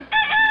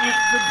Hey,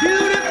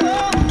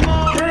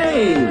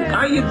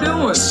 how you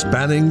doing?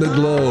 Spanning the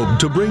globe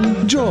to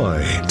bring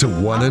joy to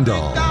one and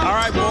all. All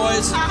right,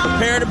 boys,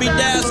 prepare to be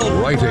dazzled.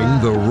 Righting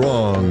the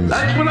wrongs.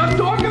 That's what I'm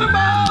talking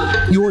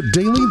about! Your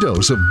daily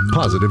dose of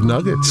positive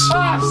nuggets. Oh,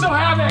 I'm so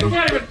happy I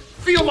can't even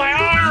feel my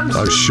arms!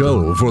 A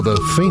show for the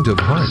faint of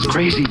heart. It's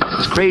crazy,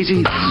 it's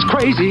crazy, it's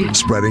crazy.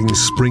 Spreading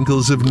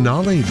sprinkles of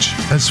knowledge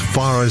as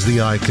far as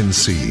the eye can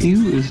see.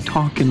 You is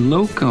talking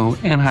loco,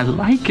 and I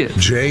like it.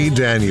 Jay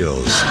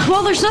Daniels.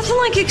 Well, there's nothing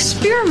like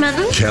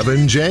experimenting.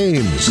 Kevin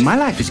James. My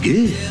life is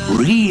good,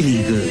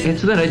 really good.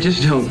 It's that I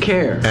just don't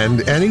care.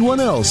 And anyone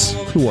else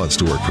who wants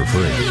to work for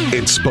free.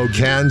 It's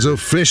Spokane's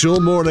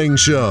official morning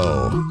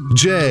show.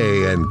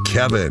 Jay and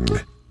Kevin.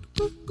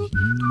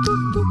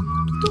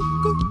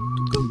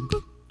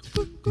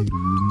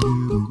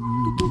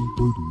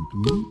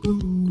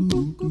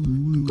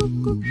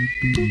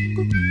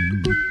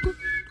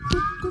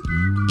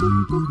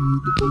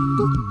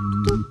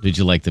 Did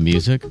you like the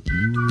music?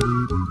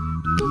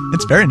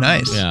 It's very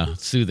nice. Yeah,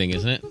 it's soothing,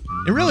 isn't it?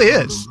 It really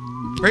is.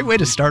 Great way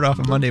to start off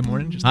a Monday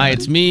morning. Just Hi,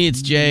 it's me.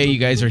 It's Jay. You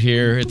guys are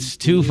here. It's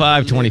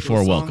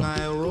 2524. Welcome.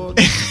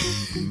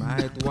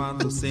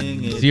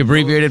 It's the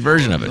abbreviated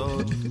version of it.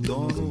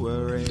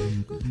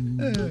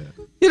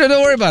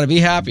 Don't worry about it. Be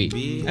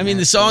happy. I mean,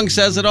 the song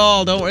says it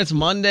all. Don't worry. It's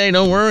Monday.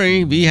 Don't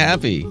worry. Be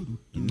happy.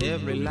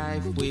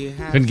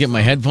 Couldn't get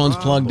my headphones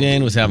plugged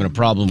in. Was having a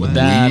problem with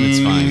that. It's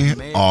fine.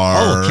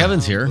 Are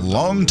Kevin's here.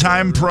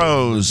 Longtime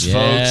pros,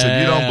 folks. If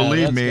you don't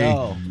believe me,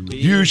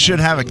 you should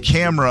have a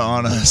camera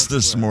on us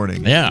this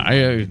morning.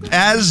 Yeah.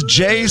 As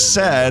Jay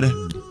said,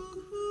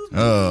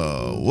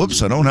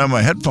 whoops, I don't have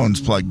my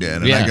headphones plugged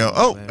in. And I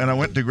go, and I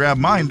went to grab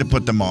mine to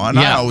put them on.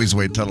 I always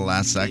wait till the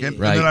last second.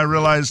 Right. And then I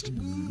realized,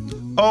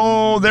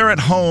 they're at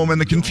home.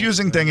 And the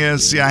confusing thing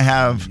is, see, I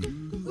have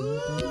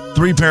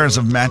 3 pairs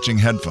of matching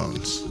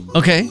headphones.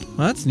 Okay.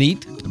 Well, that's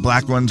neat. The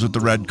black ones with the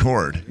red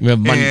cord. We have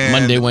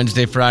Monday,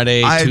 Wednesday,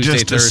 Friday,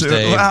 Tuesday,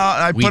 Thursday.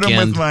 I weekend. put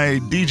them with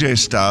my DJ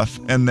stuff,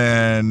 and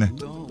then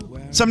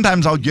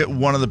sometimes I'll get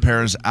one of the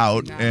pairs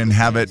out and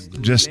have it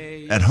just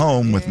at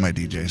home with my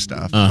DJ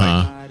stuff,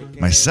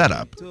 my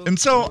setup. And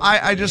so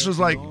I just was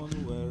like,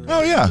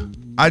 oh, yeah.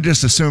 I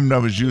just assumed I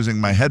was using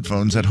my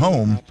headphones at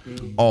home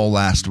all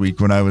last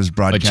week when I was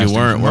broadcasting. But you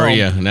weren't, were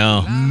you?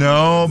 No.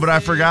 No, but I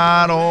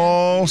forgot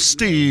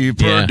Steve,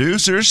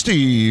 producer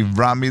Steve,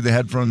 brought me the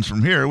headphones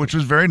from here, which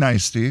was very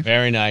nice, Steve.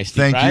 Very nice,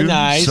 Steve.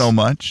 Thank you so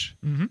much.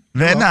 Mm-hmm.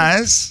 Very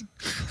nice.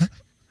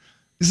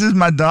 This is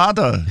my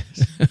daughter,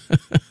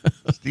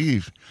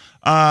 Steve.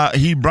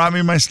 He brought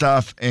me my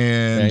stuff,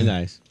 and very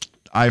nice.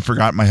 I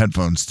forgot my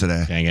headphones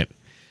today. Dang it.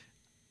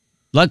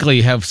 Luckily,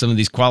 you have some of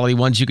these quality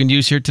ones you can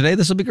use here today.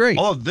 This will be great.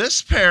 Oh,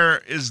 this pair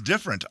is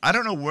different. I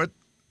don't know what.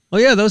 Oh,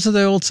 yeah, those are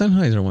the old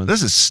Sennheiser ones.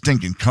 This is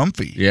stinking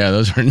comfy. Yeah,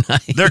 those are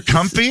nice. They're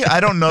comfy. I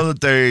don't know that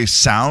they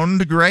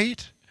sound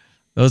great.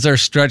 Those are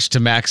stretched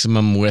to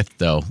maximum width,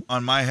 though.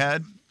 On my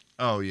head?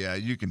 Oh, yeah,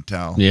 you can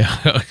tell. Yeah.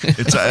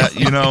 It's,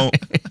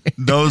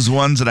 those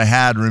ones that I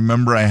had,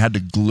 remember I had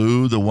to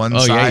glue the one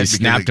side. Oh, yeah, you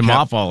snapped them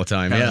off all the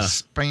time. Yeah.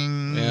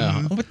 Sping.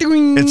 Yeah.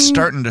 It's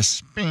starting to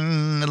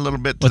sping a little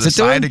bit to the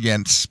side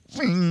again.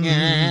 Sping.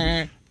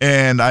 Yeah.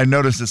 And I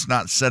noticed it's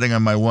not setting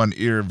on my one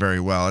ear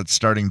very well. It's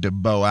starting to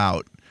bow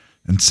out.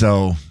 And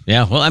so,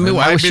 yeah, well, I mean, it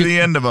might be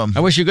the end of them. I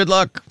wish you good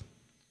luck.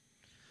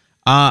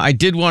 I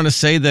did want to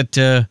say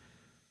that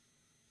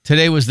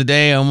today was the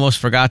day I almost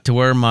forgot to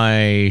wear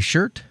my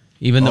shirt.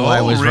 Even though I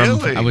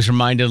was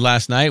reminded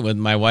last night with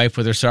my wife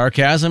with her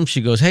sarcasm.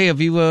 She goes, "Hey, have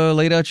you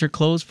laid out your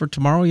clothes for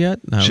tomorrow yet?"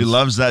 She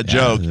loves that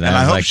joke, and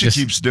I hope she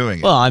keeps doing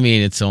it. Well, I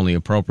mean, it's only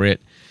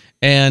appropriate.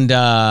 And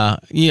I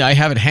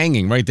have it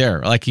hanging right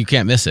there, like you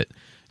can't miss it.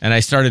 And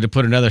I started to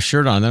put another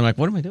shirt on. Then I'm like,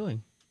 "What am I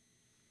doing?"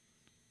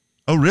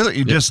 Oh, really?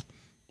 You just...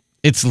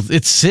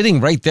 It's sitting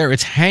right there.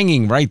 It's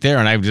hanging right there.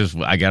 And I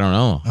don't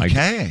know.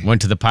 Okay. I went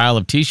to the pile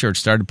of T-shirts,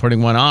 started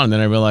putting one on, and then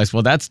I realized,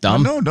 well, that's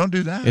dumb. No, don't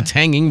do that. It's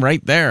hanging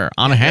right there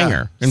on a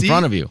hanger in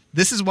front of you.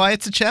 This is why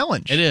it's a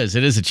challenge. It is.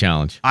 It is a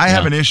challenge. I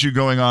have an issue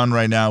going on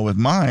right now with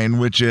mine,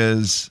 which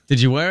is... Did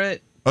you wear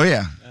it? Oh,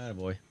 yeah.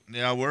 Attaboy.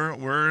 Yeah,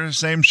 we're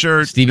same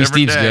shirt. Steve's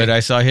day. good.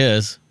 I saw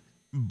his.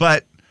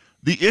 But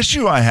the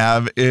issue I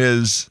have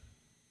is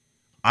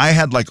I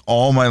had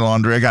all my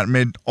laundry.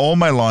 Made all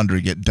my laundry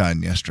get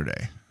done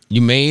yesterday.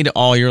 You made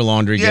all your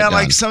laundry get done? Yeah,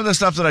 like some of the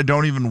stuff that I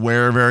don't even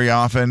wear very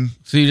often.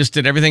 So you just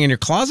did everything in your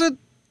closet?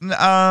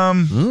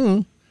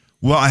 Well,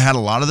 I had a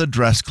lot of the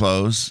dress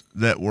clothes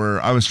that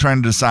I was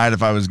trying to decide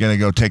if I was going to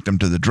go take them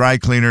to the dry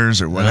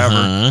cleaners or whatever.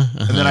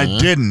 And then I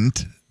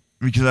didn't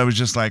because I was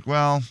just like,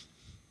 well,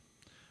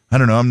 I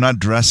don't know. I'm not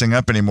dressing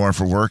up anymore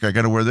for work. I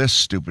got to wear this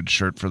stupid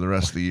shirt for the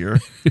rest of the year.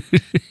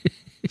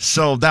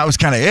 So that was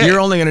kind of it. You're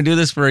only going to do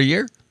this for a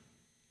year?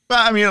 Well,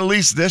 I mean, at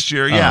least this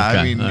year, yeah. Okay.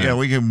 I mean,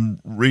 we can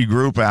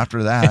regroup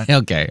after that.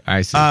 Okay,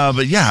 I see.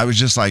 But yeah, I was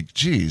just like,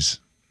 geez.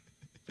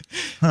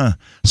 Huh.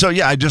 So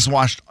yeah, I just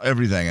washed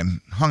everything and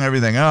hung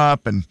everything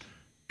up and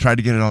tried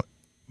to get it all.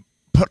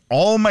 Put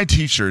all my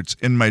T-shirts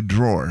in my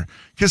drawer.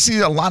 Because see,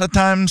 a lot of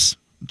times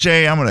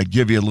Jay, I'm going to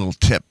give you a little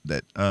tip,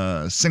 that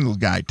single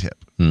guy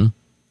tip. A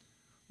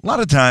lot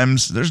of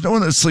times, there's no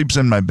one that sleeps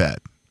in my bed.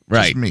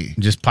 Right. Just me.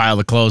 Just pile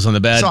the clothes on the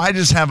bed. So I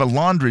just have a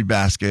laundry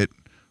basket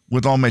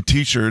with all my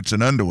T-shirts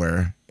and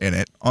underwear in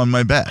it on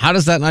my bed. How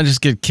does that not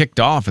just get kicked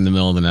off in the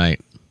middle of the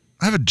night?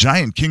 I have a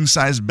giant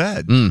king-size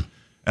bed.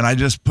 And I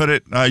just put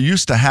it, I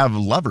used to have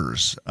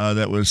lovers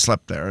that was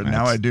slept there, and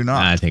now I do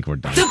not. I think we're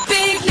done. The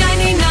big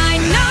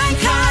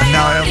 99.9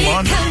 Now I have Coyote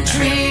laundry.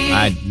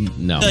 Country.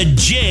 No. The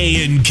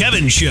Jay and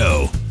Kevin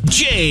Show.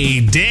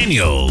 Jay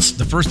Daniels.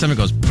 The first time it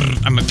goes,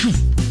 brrr, I'm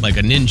like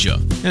a ninja.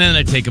 And then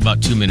I take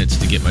about 2 minutes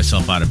to get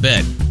myself out of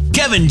bed.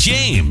 Kevin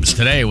James.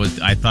 Today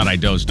I thought I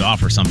dozed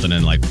off or something,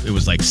 and it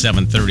was like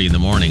 7:30 in the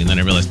morning, and then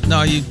I realized,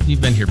 no,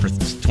 you've been here for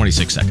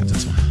 26 seconds.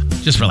 That's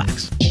fine. Just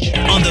relax.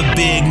 On the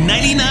big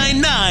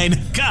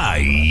 99.9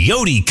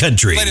 Coyote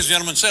Country. Ladies and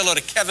gentlemen, say hello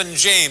to Kevin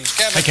James.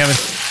 Kevin. Hi, Kevin.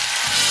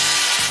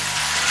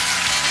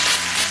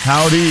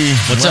 Howdy.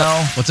 What's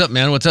up? What's up,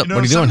 man? What's up? you know,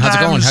 What are you doing? How's it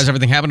going? sometimes- How's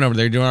everything happening over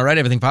there? You doing all right?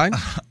 Everything fine?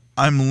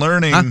 I'm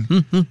learning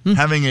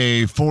having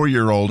a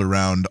 4-year-old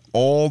around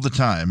all the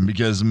time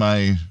because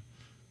my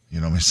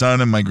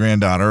son and my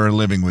granddaughter are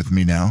living with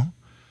me now.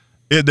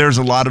 There's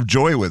a lot of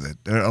joy with it.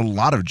 A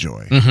lot of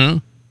joy.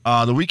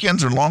 The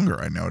weekends are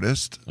longer, I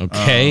noticed.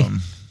 Okay.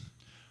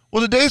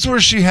 Well, the days where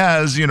she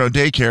has,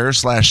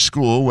 daycare /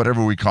 school,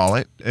 whatever we call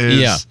it,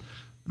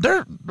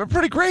 they're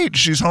pretty great.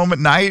 She's home at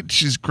night.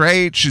 She's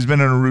great. She's been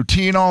in a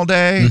routine all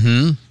day.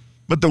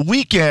 But the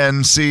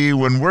weekend,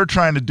 when we're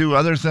trying to do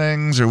other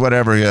things or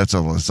whatever, it's a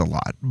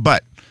lot.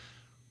 But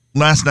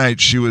last night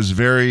she was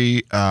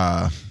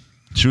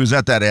she was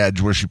at that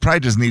edge where she probably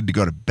just needed to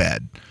go to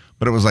bed.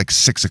 But it was like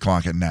 6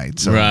 o'clock at night,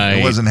 so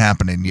it wasn't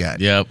happening yet.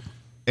 Yep.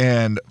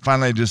 And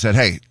finally I just said,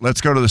 hey, let's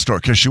go to the store,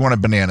 because she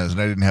wanted bananas,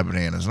 and I didn't have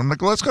bananas. And I'm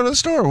like, well, let's go to the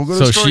store. We'll go to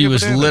the store. So she and get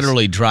was bananas.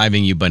 literally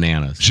driving you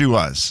bananas. She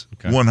was,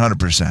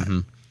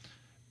 100%.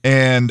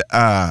 And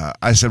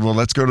I said, well,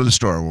 let's go to the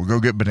store. We'll go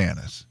get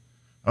bananas.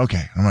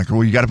 Okay. I'm like,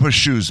 well, you got to put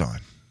shoes on.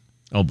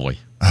 Oh, boy.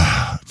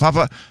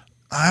 Papa,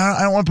 I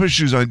don't want to put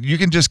shoes on. You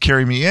can just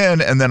carry me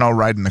in, and then I'll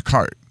ride in the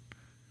cart.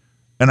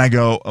 And I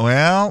go,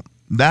 well,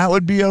 that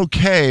would be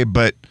okay,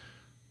 but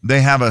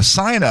they have a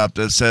sign up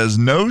that says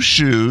no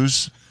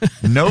shoes,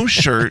 no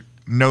shirt,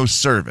 no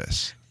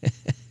service.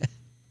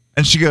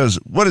 And she goes,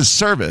 what is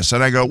service?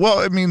 And I go,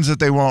 well, it means that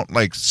they won't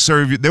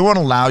serve you. They won't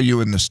allow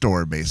you in the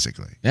store,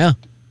 basically. Yeah.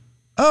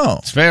 Oh.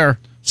 It's fair.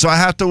 So I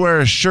have to wear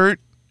a shirt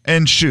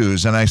and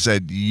shoes. And I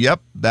said, yep,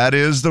 that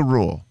is the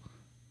rule.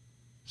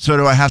 So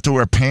do I have to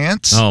wear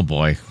pants? Oh,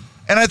 boy.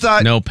 And I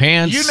thought, no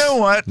pants. You know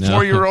what, No.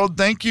 4-year-old,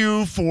 thank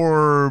you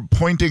for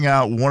pointing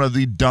out one of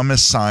the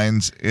dumbest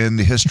signs in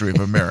the history of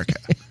America.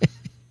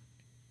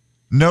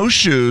 No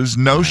shoes,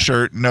 no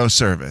shirt, no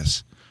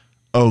service.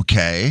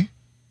 Okay.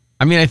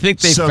 I mean, I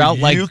think they felt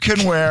like you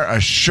can wear a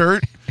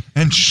shirt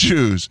and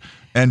shoes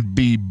and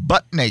be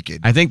butt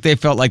naked. I think they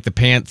felt like the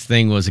pants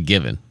thing was a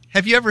given.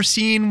 Have you ever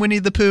seen Winnie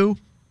the Pooh?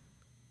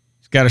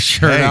 He's got a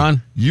shirt Hey,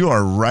 on. You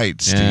are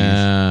right,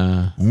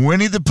 Steve.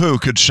 Winnie the Pooh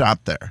could shop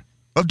there.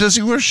 Oh, does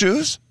he wear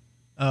shoes?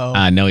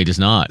 Oh, No, he does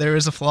not. there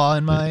is a flaw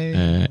in my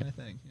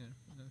thing.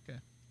 Yeah. Okay.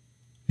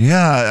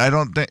 Yeah, I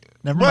don't think.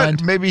 Never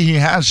mind. Maybe he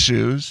has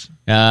shoes.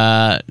 No,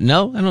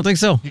 I don't think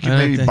so. You can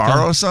maybe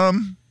borrow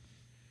some.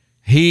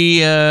 He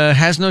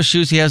has no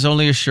shoes. He has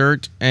only a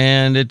shirt,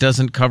 and it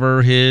doesn't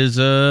cover his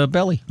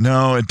belly.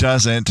 No, it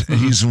doesn't.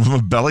 He's a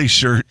belly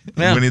shirt,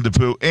 Yeah. Winnie the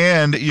Pooh.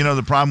 And,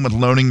 the problem with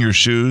loaning your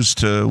shoes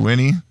to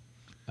Winnie,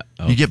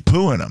 you get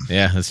poo in them.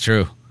 Yeah, that's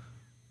true.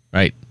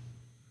 Right.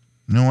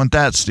 You don't want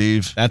that,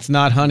 Steve. That's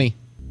not honey.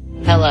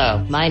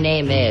 Hello, my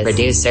name is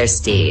Producer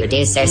Steve.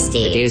 Producer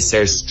Steve.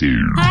 Producer Steve.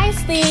 Hi,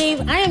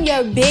 Steve. I am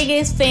your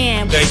biggest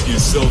fan. Thank you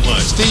so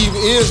much. Steve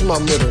is my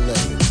middle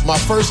name. My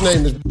first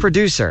name is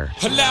Producer.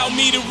 Allow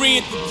me to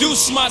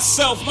reintroduce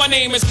myself. My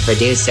name is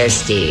Producer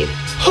Steve.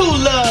 Who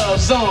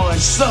loves orange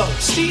soda?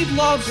 Steve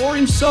loves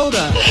orange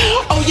soda.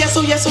 Oh, yes,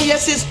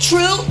 it's true.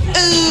 Ooh.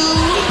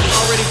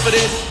 Y'all ready for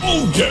this?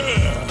 Oh,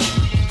 yeah.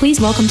 Please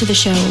welcome to the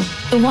show,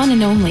 the one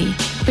and only,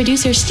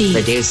 Producer Steve.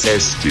 Producer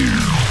Steve.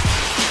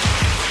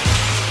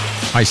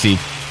 Hi, Steve.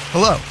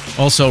 Hello.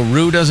 Also,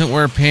 Rue doesn't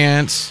wear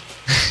pants.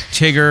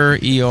 Tigger,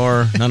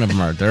 Eeyore, none of them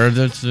are. I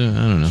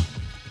don't know.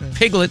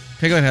 Piglet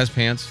has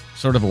pants.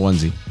 Sort of a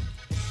onesie.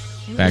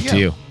 Back to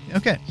you.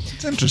 Okay.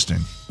 It's interesting.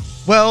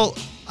 Well,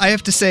 I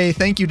have to say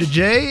thank you to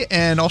Jay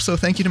and also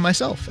thank you to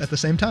myself at the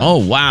same time. Oh,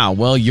 wow.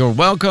 Well, you're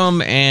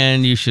welcome,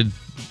 and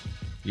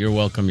you're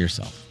welcome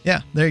yourself.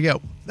 Yeah, there you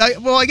go.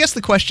 I guess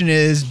the question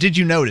is, did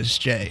you notice,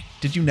 Jay?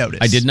 Did you notice?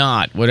 I did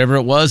not. Whatever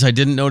it was, I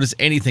didn't notice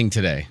anything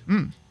today.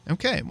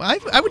 Okay. Well,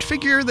 I would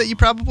figure that you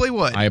probably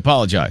would. I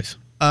apologize.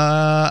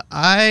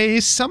 I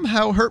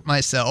somehow hurt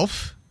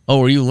myself. Oh,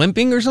 were you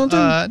limping or something?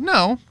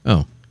 No.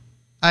 Oh.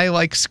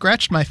 I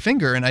scratched my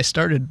finger and I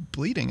started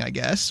bleeding, I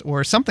guess,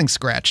 or something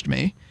scratched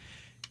me.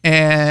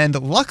 And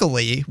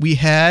luckily, we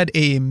had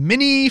a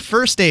mini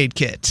first aid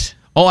kit.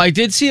 Oh, I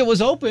did see it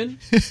was open.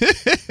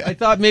 I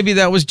thought maybe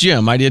that was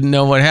Jim. I didn't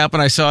know what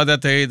happened. I saw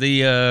that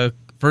the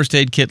first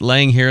aid kit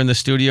laying here in the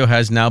studio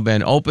has now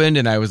been opened,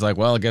 and I was like,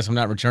 well, I guess I'm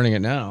not returning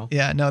it now.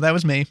 Yeah, no, that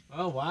was me.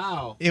 Oh,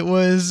 wow. It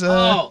was...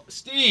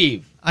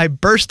 Steve. I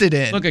burst it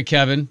in. Look at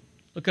Kevin.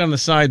 Look on the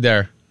side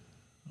there.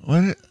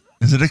 What?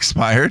 Is it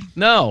expired?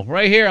 No,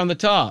 right here on the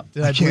top.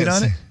 Did I bleed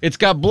on it? It's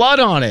got blood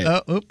on it.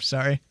 Oh, oops,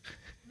 sorry.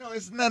 No,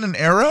 isn't that an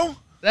arrow?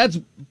 That's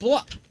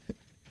blood.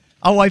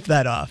 I'll wipe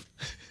that off.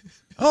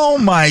 Oh,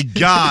 my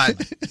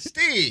God.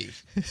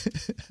 Steve.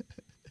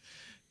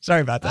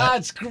 Sorry about that.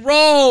 That's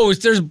gross.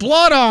 There's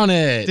blood on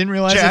it. Didn't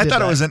realize I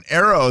thought it was an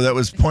arrow that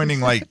was pointing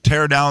like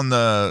tear down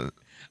the...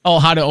 Oh,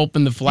 how to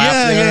open the flap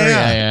there?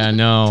 Yeah,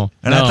 no.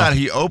 And I thought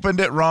he opened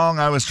it wrong.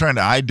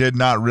 I did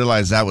not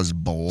realize that was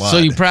blood. So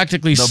you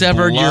practically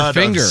severed your blood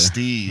finger. of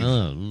Steve.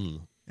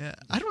 Yeah,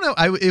 I don't know.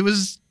 It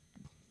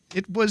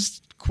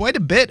was quite a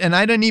bit, and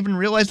I didn't even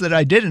realize that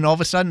I did. And all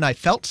of a sudden, I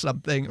felt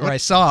something, or I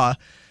saw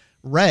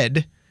red,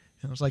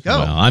 and I was like, "Oh,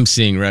 well, I'm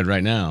seeing red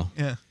right now."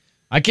 Yeah,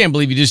 I can't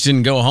believe you just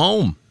didn't go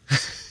home.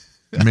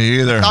 Me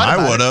either.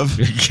 I would have.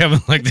 Kevin,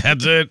 like,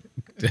 that's it.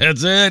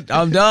 That's it.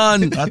 I'm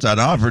done. That's an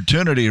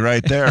opportunity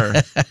right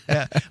there.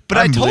 Yeah, but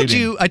I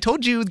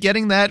told you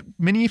getting that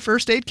mini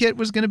first aid kit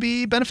was going to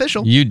be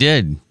beneficial. You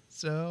did.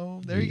 So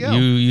there you go.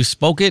 You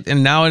spoke it,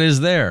 and now it is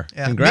there.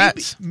 Yeah,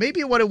 congrats.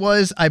 Maybe what it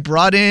was, I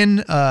brought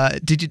in.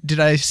 Did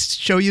I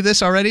show you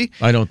this already?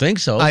 I don't think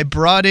so. I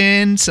brought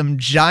in some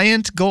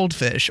giant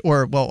goldfish,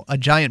 a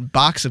giant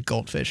box of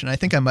goldfish, and I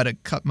think I might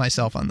have cut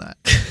myself on that.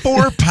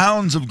 4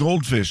 pounds of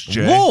goldfish,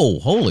 Jay. Whoa!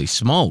 Holy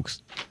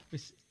smokes!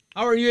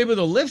 How are you able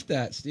to lift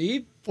that,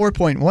 Steve?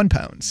 4.1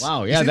 pounds.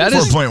 Wow, yeah, that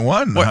is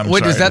 4.1.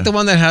 Wait, is that the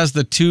one that has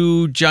the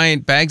 2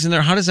 giant bags in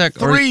there? How does that?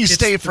 3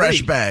 Stay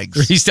Fresh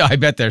bags. 3 I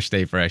bet they're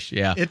Stay Fresh.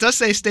 Yeah, it does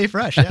say Stay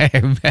Fresh. Yeah.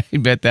 I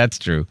bet that's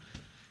true.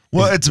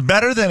 Well, it's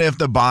better than if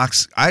the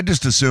box. I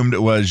just assumed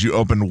it was you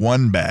opened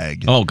 1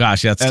 bag. Oh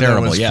gosh, that's and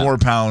terrible. And it was 4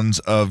 pounds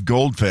of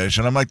goldfish,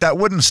 and I'm like, that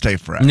wouldn't stay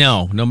fresh.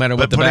 No matter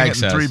what the bag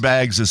says. But putting it in 3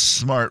 bags is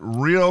smart.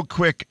 Real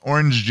quick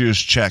orange juice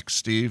check,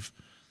 Steve.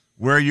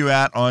 Where are you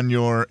at on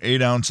your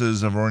 8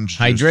 ounces of orange juice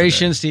hydration,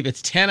 today? Steve?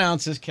 It's 10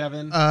 ounces,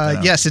 Kevin.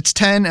 Yes, it's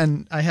 10,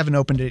 and I haven't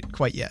opened it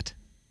quite yet.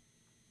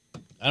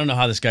 I don't know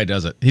how this guy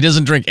does it. He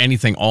doesn't drink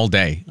anything all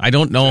day. I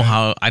don't know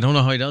how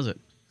he does it.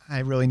 I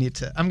really need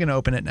to. I'm going to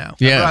open it now.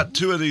 Yeah. I brought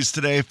 2 of these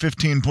today,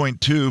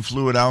 15.2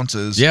 fluid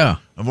ounces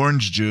of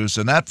orange juice,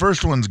 and that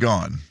first one's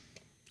gone.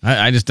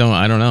 I just don't.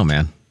 I don't know,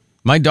 man.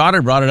 My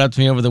daughter brought it up to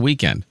me over the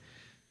weekend.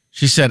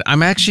 She said,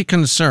 I'm actually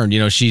concerned.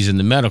 She's in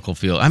the medical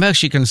field. I'm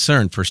actually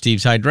concerned for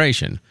Steve's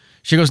hydration.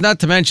 She goes, not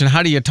to mention,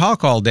 how do you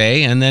talk all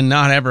day and then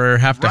not ever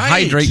have to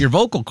hydrate your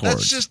vocal cords?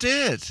 That's just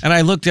it. And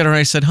I looked at her and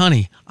I said,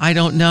 honey, I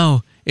don't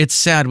know. It's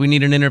sad. We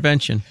need an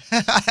intervention.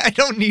 I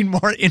don't need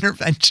more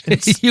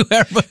interventions.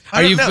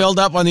 Are you filled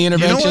up on the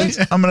interventions? You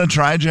know what? I'm going to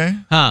try, Jay.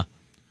 Huh?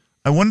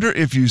 I wonder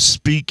if you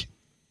speak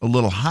a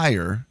little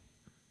higher,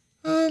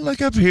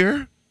 like up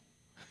here.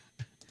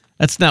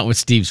 That's not what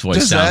Steve's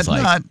voice sounds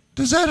like.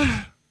 Does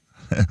that...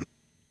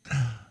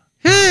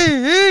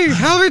 Hey,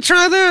 help me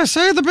try this.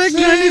 Hey, the big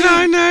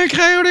 99.9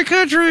 Coyote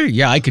Country.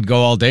 Yeah, I could go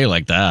all day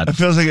like that. It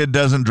feels like it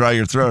doesn't dry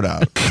your throat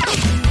out.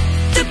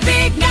 The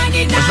big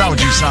 99.9 That's not what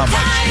you sound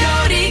like.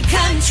 Coyote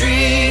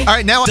Country. All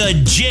right, now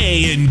The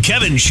Jay and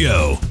Kevin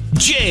Show.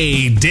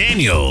 Jay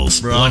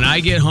Daniels. When I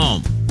get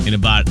home in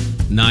about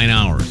 9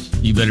 hours,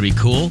 you better be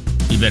cool.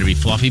 You better be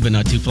fluffy, but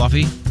not too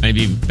fluffy. And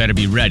you better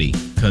be ready,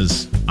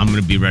 because I'm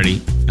going to be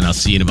ready, and I'll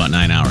see you in about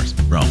 9 hours.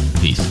 Bro,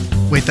 peace.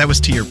 Wait, that was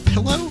to your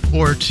pillow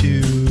or to...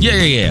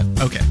 Yeah.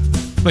 Okay.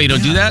 Wait, you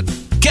don't do that?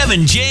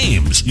 Kevin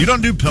James. You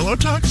don't do pillow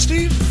talk,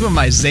 Steve? Who am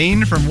I,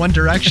 Zayn from One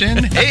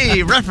Direction?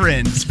 Hey,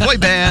 reference, boy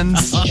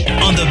bands.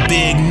 On the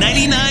big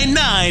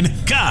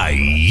 99.9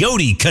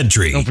 Coyote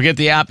Country. Don't forget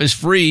the app is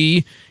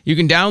free. You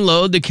can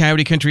download the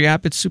Coyote Country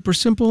app. It's super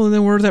simple, and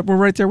then we're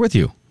right there with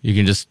you. You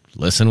can just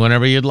listen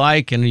whenever you'd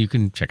like, and you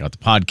can check out the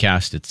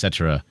podcast,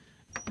 etc.,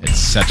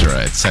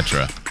 etc.,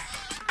 etc.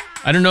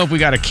 I don't know if we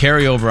got a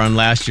carryover on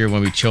last year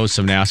when we chose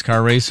some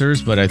NASCAR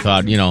racers, but I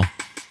thought,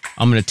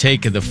 I'm going to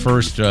take the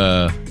first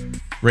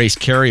race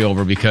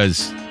carryover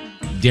because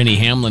Denny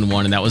Hamlin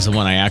won, and that was the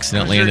one I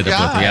accidentally ended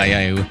up with.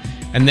 Yeah.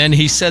 And then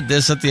he said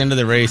this at the end of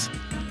the race.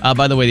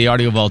 By the way, the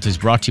Audio Vault is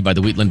brought to you by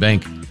the Wheatland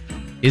Bank.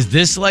 Is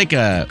this like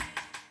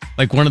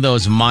one of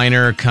those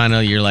minor kind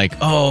of, you're like,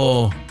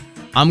 oh,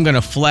 I'm going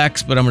to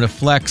flex, but I'm going to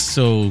flex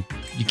so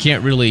you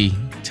can't really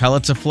tell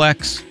it's a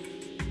flex?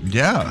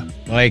 Yeah.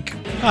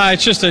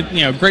 It's just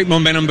a great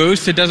momentum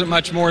boost. It doesn't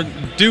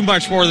do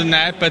much more than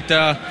that, but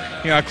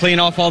I clean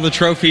off all the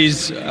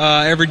trophies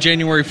every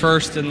January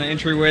 1st in the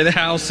entryway of the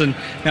house, and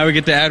now we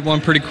get to add one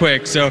pretty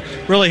quick. So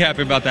really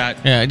happy about that.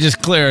 Yeah,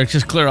 just clear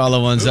all the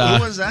ones. Who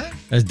was that?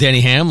 That's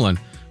Denny Hamlin.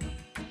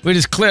 We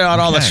just clear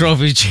out all the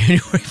trophies January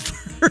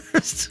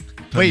 1st.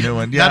 Wait,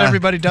 not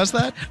everybody does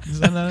that?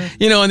 Is that not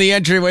in the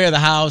entryway of the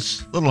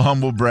house. Little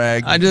humble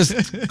brag. I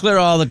just clear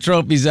all the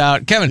trophies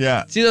out. Kevin,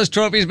 see those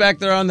trophies back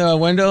there on the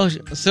window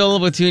sill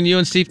between you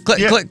and Steve?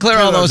 Clear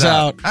all those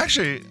out.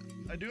 Actually,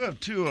 I do have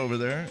 2 over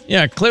there.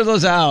 Yeah, clear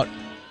those out.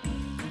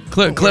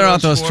 Clear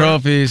out those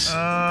trophies.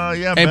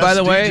 yeah. Hey, by best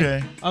the way,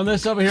 DJ. on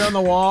this over here on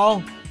the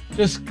wall,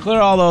 just clear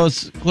all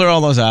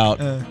those out.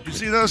 You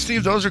see those,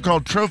 Steve? Those are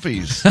called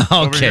trophies. Okay,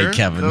 over here.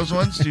 Kevin. Those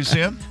ones. Do you see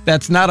them?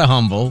 That's not a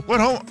humble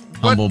brag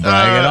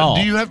at all.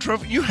 Do you have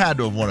trophy? You had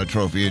to have won a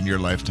trophy in your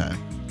lifetime.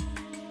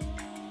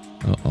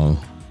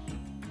 Uh-oh.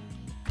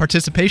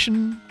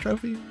 Participation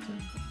trophy?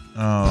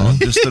 Oh,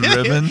 just the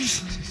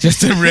ribbons?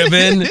 Just a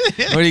ribbon?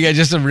 What do you got,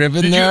 just a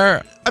ribbon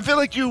there? I feel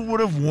like you would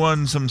have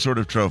won some sort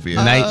of trophy.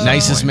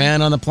 Nicest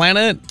man on the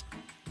planet?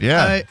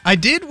 Yeah. I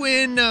did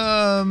win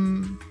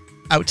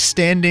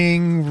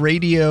outstanding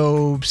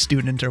radio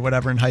student or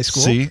whatever in high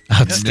school. See?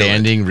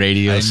 Outstanding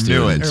radio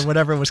student. Or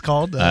whatever it was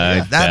called.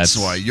 That's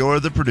why you're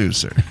the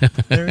producer.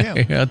 There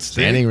we go.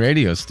 Outstanding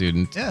radio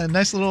student. Yeah,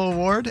 nice little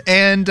award.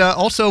 And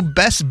also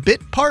best bit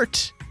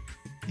part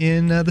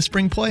in the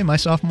spring play my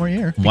sophomore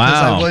year. Because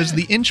Wow. I was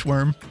the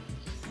inchworm.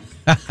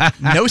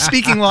 No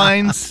speaking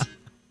lines.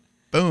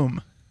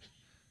 Boom.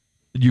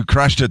 You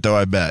crushed it, though,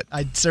 I bet.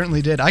 I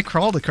certainly did. I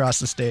crawled across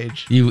the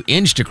stage. You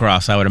inched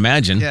across, I would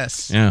imagine.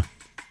 Yes. Yeah.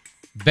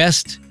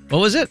 Best, what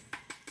was it?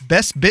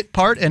 Best bit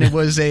part, and it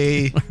was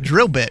a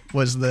drill bit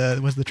was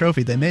the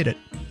trophy. They made it.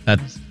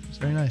 It's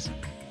very nice.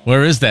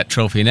 Where is that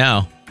trophy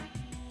now?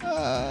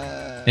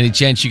 Any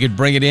chance you could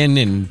bring it in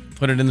and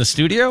put it in the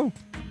studio?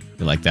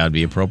 Feel like that would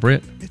be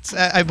appropriate? It's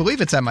I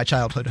believe it's at my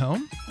childhood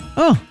home.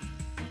 Oh.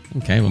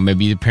 Okay, well,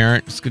 maybe the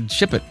parents could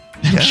ship it.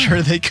 I'm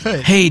sure they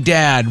could. Hey,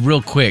 Dad,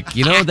 real quick,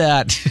 you know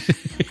that...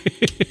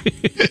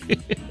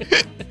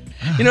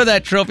 You know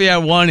that trophy I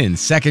won in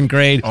second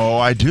grade? Oh,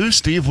 I do,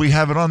 Steve. We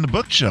have it on the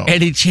bookshelf.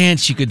 Any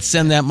chance you could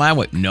send that my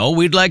way? No,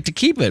 we'd like to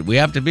keep it. We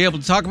have to be able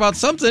to talk about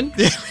something.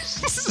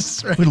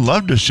 We'd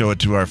love to show it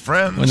to our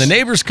friends. When the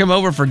neighbors come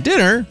over for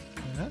dinner,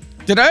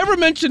 did I ever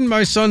mention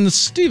my son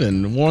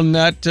Steven won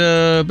that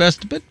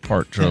best bit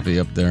part trophy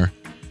up there?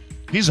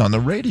 He's on the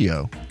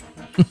radio.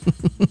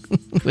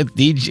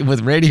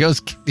 with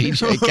radio's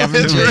DJ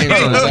Kevin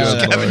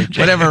James.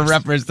 Whatever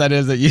reference that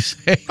is that you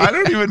say. I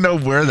don't even know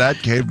where that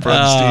came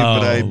from, Steve,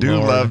 but I do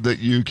love that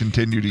you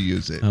continue to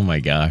use it. Oh my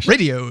gosh.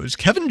 Radio's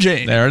Kevin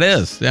James. There it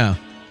is. Yeah.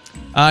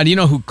 Do you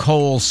know who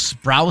Cole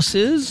Sprouse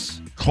is?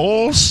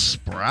 Cole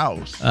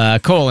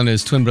Sprouse. Cole and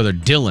his twin brother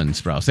Dylan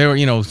Sprouse. They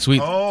were,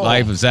 Sweet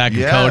Life of Zach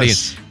and Cody.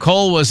 And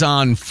Cole was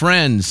on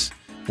Friends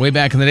way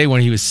back in the day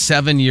when he was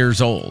 7 years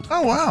old.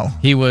 Oh, wow.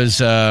 He was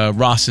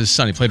Ross's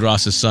son. He played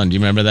Ross's son. Do you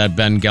remember that?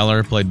 Ben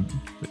Geller played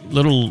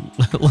little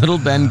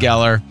Ben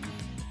Geller.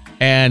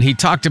 And he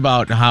talked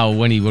about how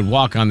when he would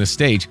walk on the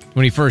stage,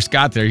 when he first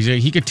got there,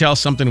 he could tell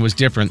something was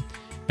different.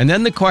 And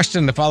then the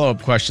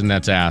follow-up question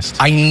that's asked.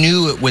 I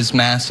knew it was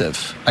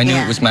massive. And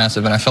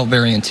I felt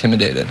very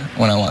intimidated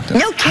when I walked in.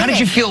 No kidding. How did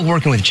you feel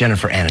working with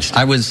Jennifer Aniston?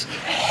 I was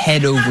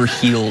head over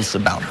heels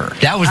about her.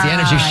 That was the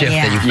energy shift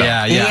that you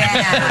felt.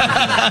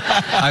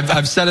 Yeah.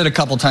 I've said it a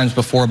couple times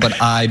before, but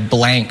I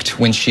blanked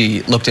when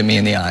she looked at me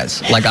in the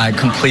eyes. Like I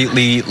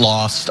completely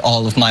lost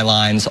all of my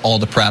lines, all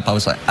the prep. I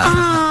was like,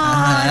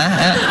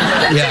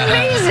 That's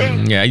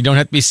amazing. Yeah, you don't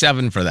have to be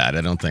 7 for that,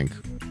 I don't think.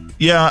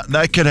 Yeah,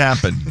 that could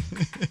happen.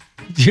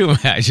 Do you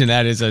imagine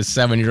that as a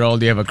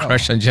 7-year-old, you have a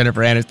crush on Jennifer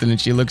Aniston and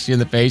she looks you in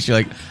the face, you're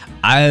like,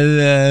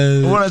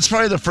 Well, it's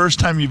probably the first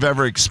time you've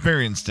ever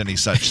experienced any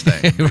such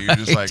thing. Where you're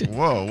just like,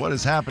 whoa, what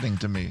is happening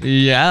to me?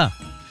 Yeah.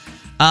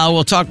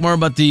 We'll talk more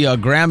about the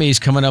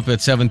Grammys coming up at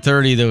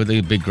 7:30.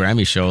 The big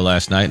Grammy show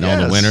last night and all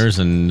the winners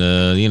and,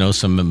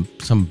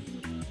 some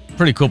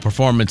pretty cool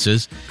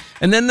performances.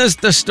 And then there's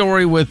the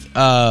story with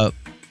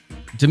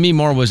Demi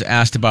Moore was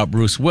asked about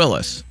Bruce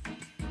Willis.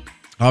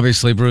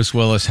 Obviously, Bruce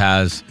Willis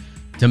has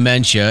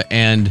dementia,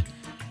 and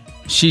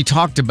she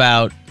talked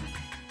about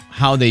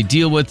how they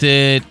deal with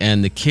it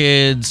and the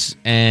kids,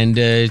 and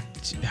the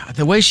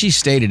way she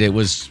stated it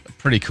was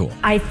pretty cool.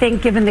 I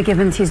think given the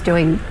givens, he's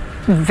doing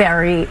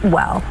very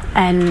well.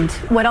 And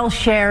what I'll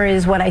share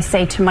is what I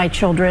say to my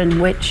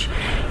children, which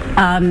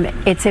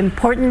it's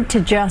important to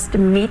just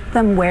meet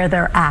them where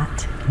they're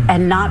at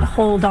and not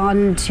hold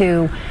on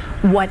to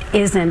what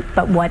isn't,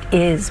 but what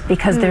is,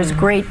 because there's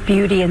great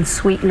beauty and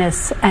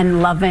sweetness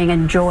and loving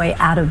and joy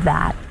out of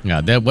that. Yeah,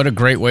 what a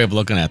great way of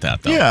looking at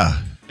that, though. Yeah,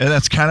 and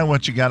that's kind of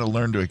what you got to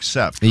learn to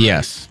accept. Right?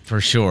 Yes,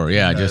 for sure.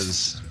 Yeah,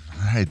 because,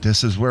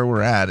 this is where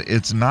we're at.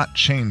 It's not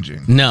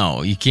changing.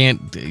 No, you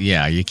can't.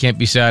 Yeah, you can't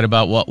be sad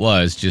about what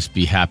was. Just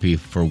be happy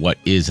for what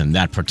is in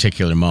that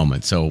particular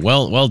moment. So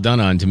well done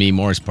on Demi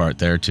Moore's part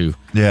there to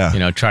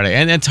try to.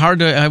 And it's hard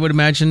to, I would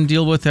imagine,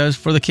 deal with as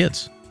for the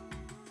kids.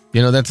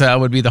 That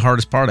would be the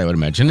hardest part, I would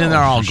imagine. And they're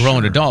all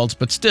grown adults,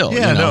 but still.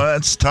 Yeah, no,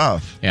 that's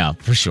tough. Yeah,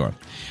 for sure.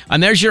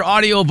 And there's your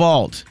audio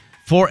vault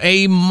for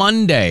a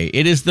Monday.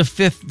 It is the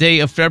 5th day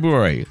of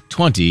February,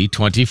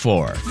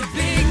 2024. The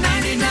big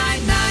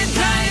 99.9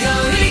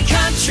 Coyote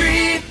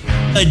Country.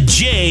 A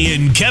Jay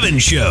and Kevin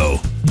Show.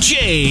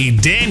 Jay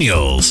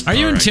Daniels. Are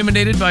you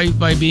intimidated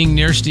by being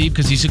near Steve?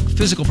 Because he's a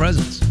physical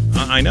presence.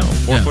 I know.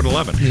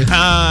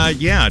 4'11".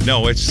 Yeah,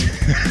 no, it's.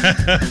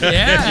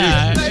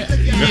 Yeah,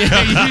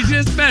 you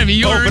just met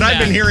me. But I've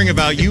been hearing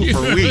about you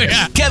for weeks.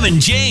 Kevin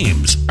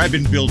James. I've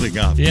been building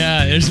up.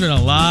 Yeah, there's been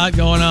a lot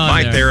going on.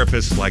 My there.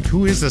 therapist is like,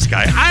 who is this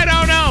guy? I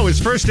don't know. His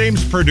first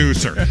name's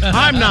Producer.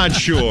 I'm not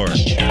sure.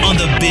 On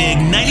the big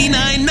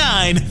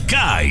 99.9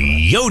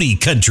 Coyote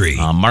Country.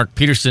 Mark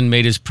Peterson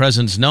made his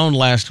presence known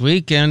last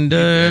week and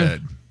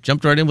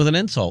jumped right in with an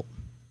insult.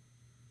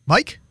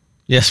 Mike?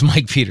 Yes,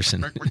 Mike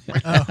Peterson.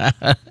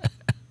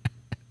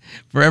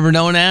 Forever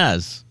known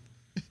as.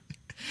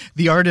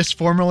 The artist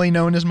formerly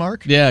known as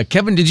Mark? Yeah.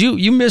 Kevin,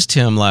 you missed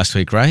him last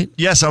week, right?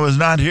 Yes, I was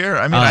not here.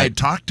 I mean, I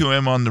talked to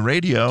him on the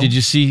radio. Did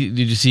you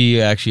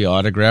see actually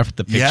autographed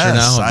the picture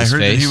now of I his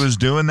heard face? that he was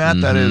doing that.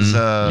 Mm-hmm. That is,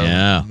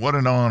 what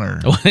an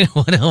honor.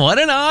 What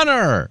an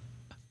honor.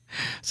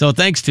 So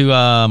thanks to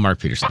Mark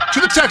Peterson. To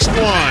the text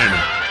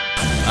line.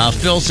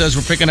 Phil says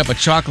we're picking up a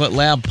chocolate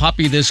lab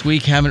puppy this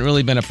week. Haven't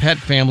really been a pet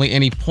family.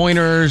 Any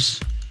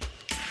pointers?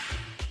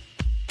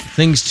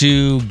 Things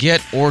to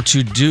get or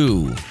to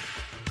do?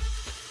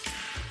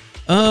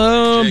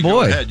 Jay, boy.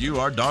 Go ahead. You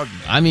are dog.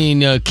 I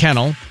mean,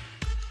 kennel.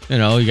 You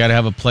got to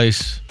have a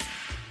place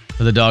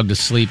for the dog to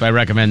sleep. I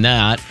recommend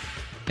that.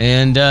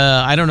 And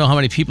I don't know how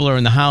many people are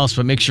in the house,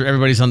 but make sure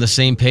everybody's on the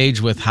same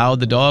page with how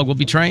the dog will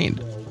be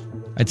trained.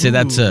 I'd say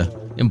that's an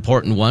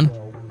important one.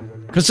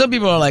 Because some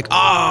people are like,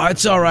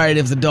 it's all right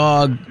if the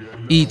dog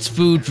eats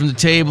food from the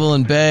table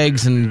and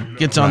begs and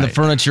gets on the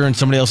furniture, and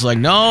somebody else is like,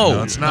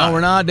 no, it's not. No,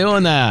 we're not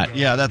doing that.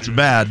 Yeah, that's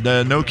bad.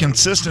 No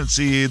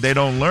consistency. They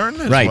don't learn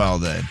as well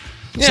then.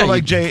 Yeah, so,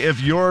 Jay,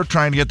 if you're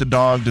trying to get the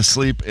dog to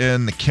sleep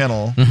in the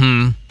kennel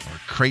or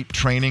crate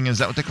training, is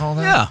that what they call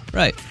that? Yeah,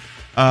 right.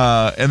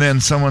 And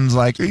then someone's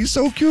like, he's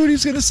so cute,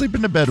 he's going to sleep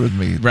in the bed with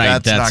me.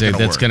 Right, that's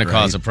going to right?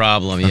 cause a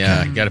problem.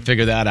 Yeah, you got to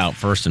figure that out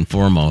first and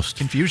foremost.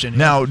 Confusion.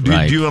 Now, do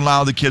you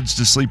allow the kids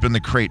to sleep in the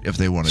crate if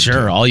they want to?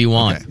 Sure, all you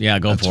want. Okay. Yeah,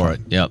 go for fine.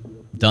 It. Yep,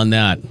 done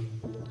that.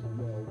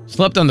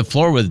 Slept on the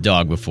floor with a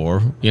dog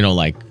before.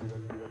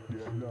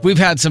 We've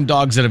had some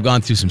dogs that have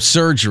gone through some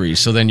surgery,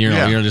 so then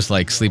you're just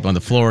like sleep on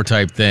the floor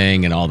type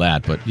thing and all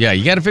that. But yeah,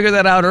 you got to figure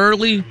that out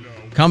early,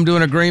 come to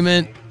an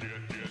agreement,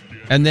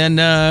 and then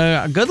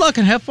good luck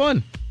and have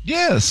fun.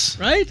 Yes.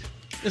 Right?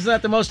 Isn't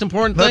that the most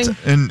important thing?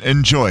 And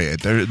enjoy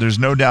it. There's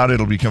no doubt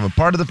it'll become a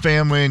part of the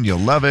family and you'll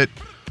love it.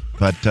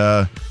 But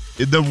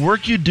the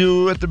work you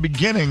do at the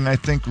beginning, I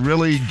think,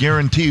 really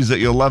guarantees that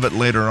you'll love it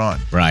later on.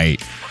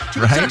 Right.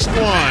 Text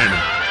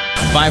line.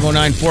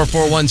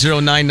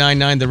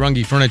 509-441-0999, the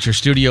Runge Furniture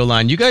Studio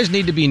line. You guys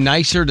need to be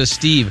nicer to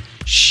Steve.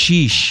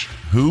 Sheesh.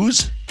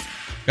 Whose? You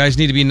guys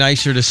need to be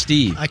nicer to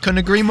Steve. I couldn't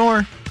agree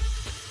more.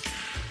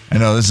 I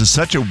know, this is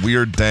such a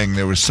weird thing.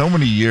 There were so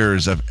many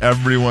years of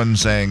everyone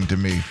saying to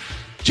me,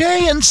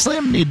 Jay and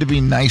Slim need to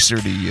be nicer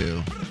to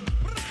you.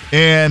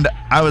 And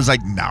I was like,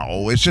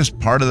 no, it's just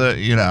part of the,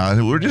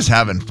 we're just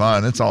having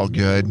fun. It's all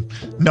good.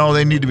 No,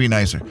 they need to be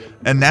nicer.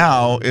 And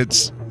now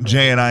it's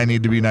Jay and I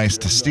need to be nice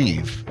to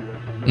Steve.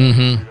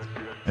 Mm-hmm.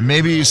 And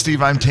maybe,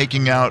 Steve, I'm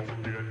taking out,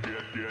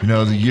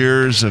 the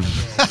years of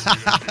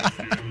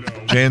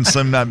Jay and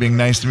Slim not being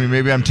nice to me.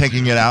 Maybe I'm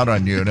taking it out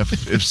on you. And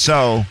if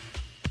so,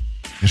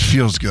 it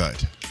feels good.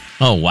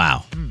 Oh,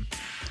 wow.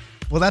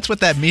 Well, that's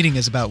what that meeting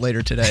is about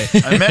later today.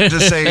 I meant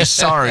to say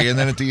sorry, and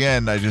then at the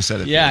end, I just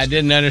said it. Yeah, I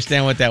didn't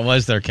understand what that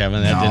was there,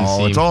 Kevin. That didn't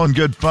seem... it's all in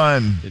good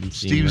fun. Didn't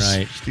seem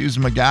right. Steve's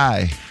my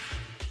guy.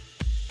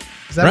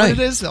 Is that what it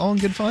is? All in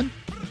good fun?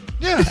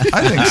 Yeah,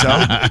 I think so.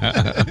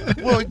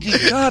 Well,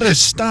 you gotta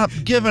stop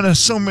giving us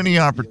so many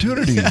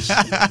opportunities.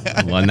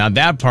 Well, now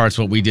that part's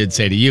what we did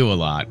say to you a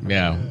lot.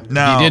 Yeah.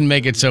 No, you didn't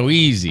make it so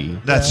easy.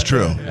 That's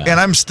true. Yeah.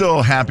 And I'm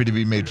still happy to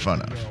be made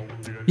fun of.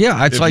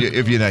 Yeah, it's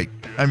if you like.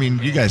 I mean,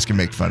 you guys can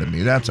make fun of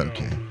me. That's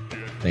okay.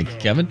 Thank you,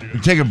 Kevin. We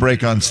take a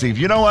break on Steve.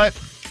 You know what?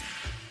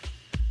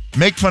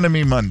 Make fun of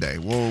me Monday.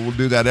 We'll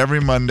do that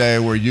every Monday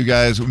where you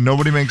guys,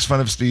 nobody makes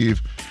fun of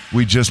Steve.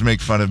 We just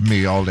make fun of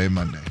me all day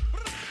Monday.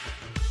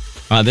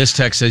 This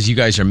text says you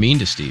guys are mean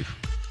to Steve.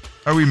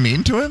 Are we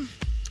mean to him?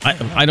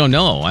 I don't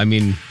know. I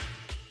mean,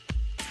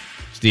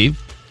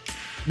 Steve?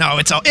 No,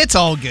 it's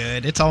all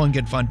good. It's all in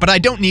good fun. But I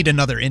don't need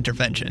another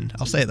intervention.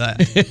 I'll say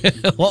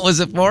that. What was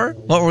it for?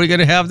 What were we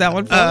going to have that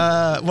one for?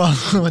 Well,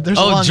 there's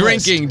a long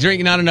drinking,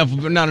 not enough.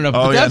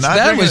 Oh,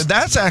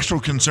 that's actual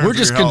concern. We're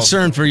just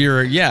concerned for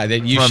your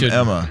that you should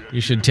Emma.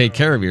 You should take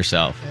care of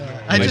yourself.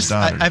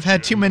 I've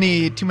had too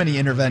many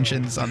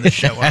interventions on this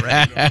show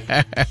already.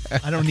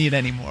 I don't need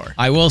any more.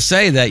 I will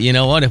say that, you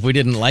know what, if we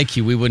didn't like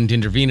you, we wouldn't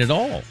intervene at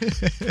all.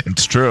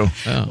 It's true.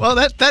 Oh. Well,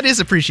 that is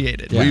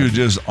appreciated. We would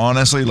just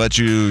honestly let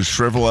you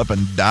shrivel up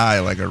and die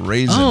like a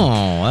raisin.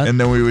 And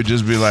then we would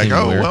just be like,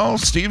 weird. Well,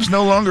 Steve's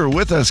no longer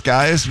with us,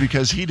 guys,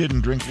 because he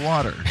didn't drink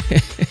water.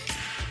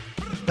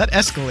 That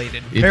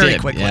escalated very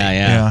quickly.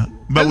 Yeah.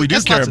 But we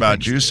do care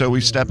about you, so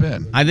we step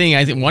in. I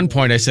think one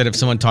point I said if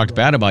someone talked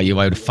bad about you,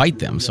 I would fight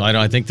them. So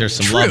I think there's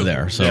some love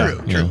there.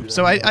 So, True.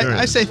 So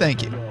I say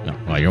thank you.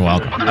 Well, you're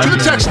welcome. To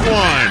the text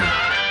line.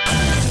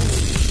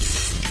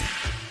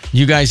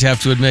 You guys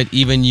have to admit,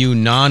 even you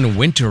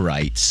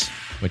non-winterites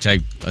which I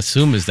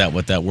assume is that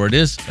what that word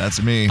is.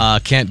 That's me.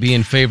 Can't be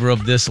in favor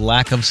of this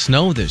lack of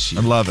snow this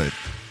year. I love it.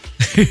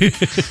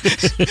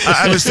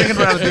 I was thinking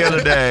about it the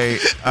other day.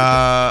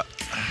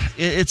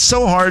 It's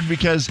so hard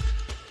because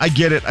I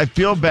get it. I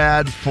feel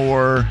bad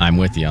for... I'm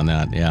with you on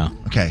that, yeah.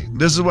 Okay,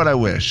 this is what I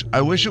wish.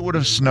 I wish it would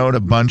have snowed a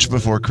bunch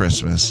before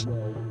Christmas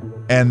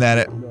and that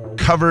it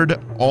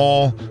covered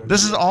all...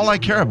 This is all I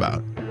care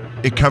about.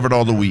 It covered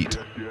all the wheat.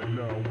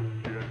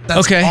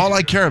 That's all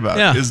I care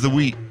about is the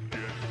wheat.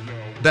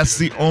 That's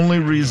the only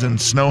reason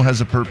snow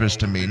has a purpose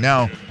to me.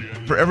 Now,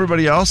 for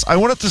everybody else, I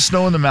want it to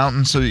snow in the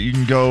mountains so that you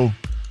can go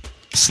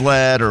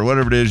sled or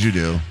whatever it is you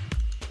do.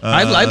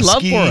 I'd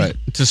love for it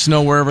to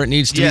snow wherever it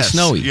needs to be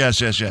snowy.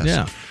 Yes.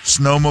 Yeah.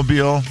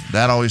 Snowmobile,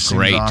 that always seems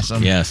great.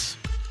 Awesome. Yes.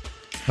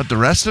 But the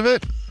rest of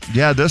it,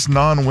 this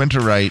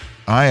non-winterite,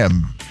 I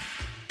am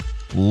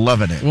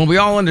loving it. Well, we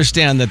all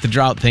understand that the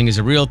drought thing is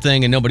a real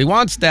thing and nobody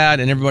wants that,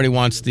 and everybody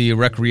wants the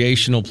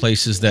recreational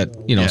places that,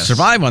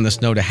 survive on the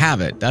snow to have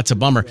it. That's a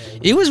bummer.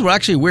 It was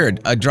actually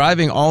weird.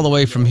 Driving all the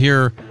way from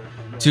here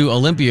to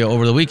Olympia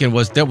over the weekend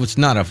there was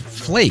not a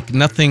flake,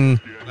 nothing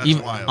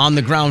even on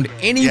the ground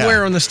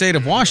anywhere in the state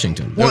of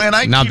Washington. Well,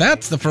 and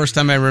that's the first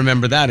time I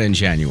remember that in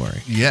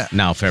January. Yeah.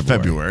 Now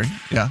February.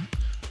 Yeah.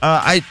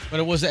 But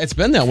it's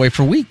been that way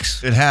for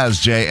weeks. It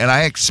has, Jay, and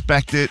I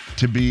expect it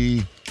to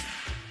be.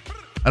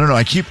 I don't know.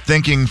 I keep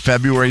thinking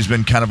February's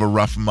been kind of a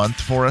rough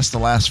month for us the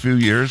last few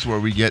years, where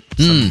we get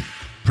some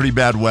pretty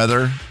bad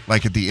weather,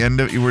 like at the end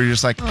of where you're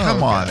just like,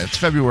 come on, it's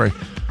February.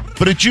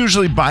 But it's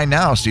usually by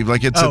now, Steve.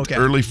 Like it's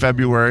early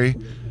February.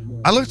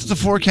 I looked at the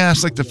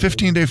forecast, like the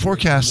 15-day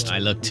forecast. I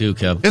looked too,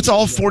 Kev. It's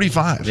all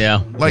 45.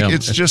 Yeah.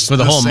 It's just for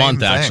the whole same month,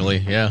 thing. actually.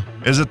 Yeah.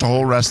 Is it the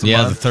whole rest of the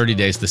month? Yeah, the 30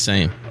 days the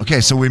same.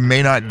 Okay, so we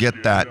may not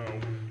get that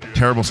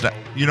terrible stuff.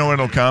 You know when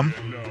it'll come?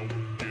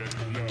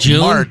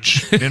 June?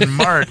 In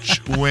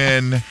March,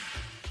 when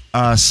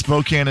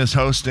Spokane is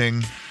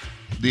hosting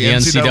the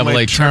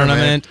NCAA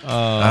tournament.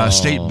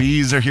 State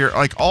Bees are here.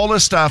 Like all the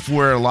stuff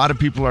where a lot of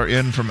people are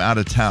in from out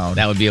of town.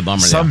 That would be a bummer.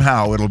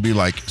 Somehow it'll be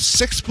like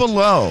 6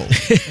 below in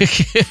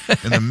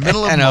the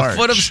middle of and March. And a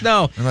foot of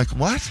snow. You're like,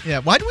 what? Yeah,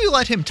 why do we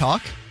let him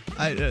talk?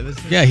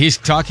 He's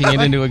talking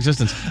it into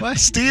existence.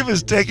 Steve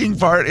is taking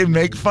part in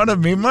Make Fun of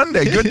Me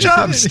Monday. Good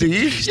job,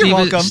 Steve. You're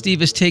welcome.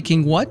 Steve is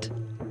taking what?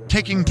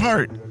 Taking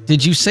part.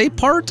 Did you say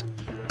part?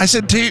 I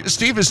said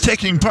Steve is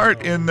taking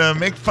part in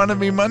Make Fun of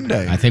Me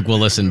Monday. I think we'll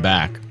listen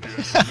back.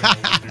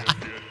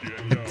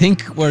 I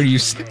think where you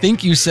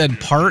think you said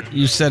part,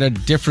 you said a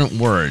different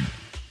word.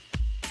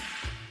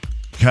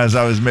 Because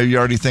I was maybe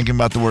already thinking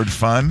about the word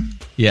fun?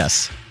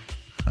 Yes,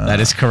 that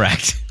is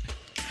correct.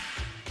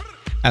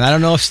 And I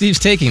don't know if Steve's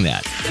taking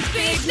that. The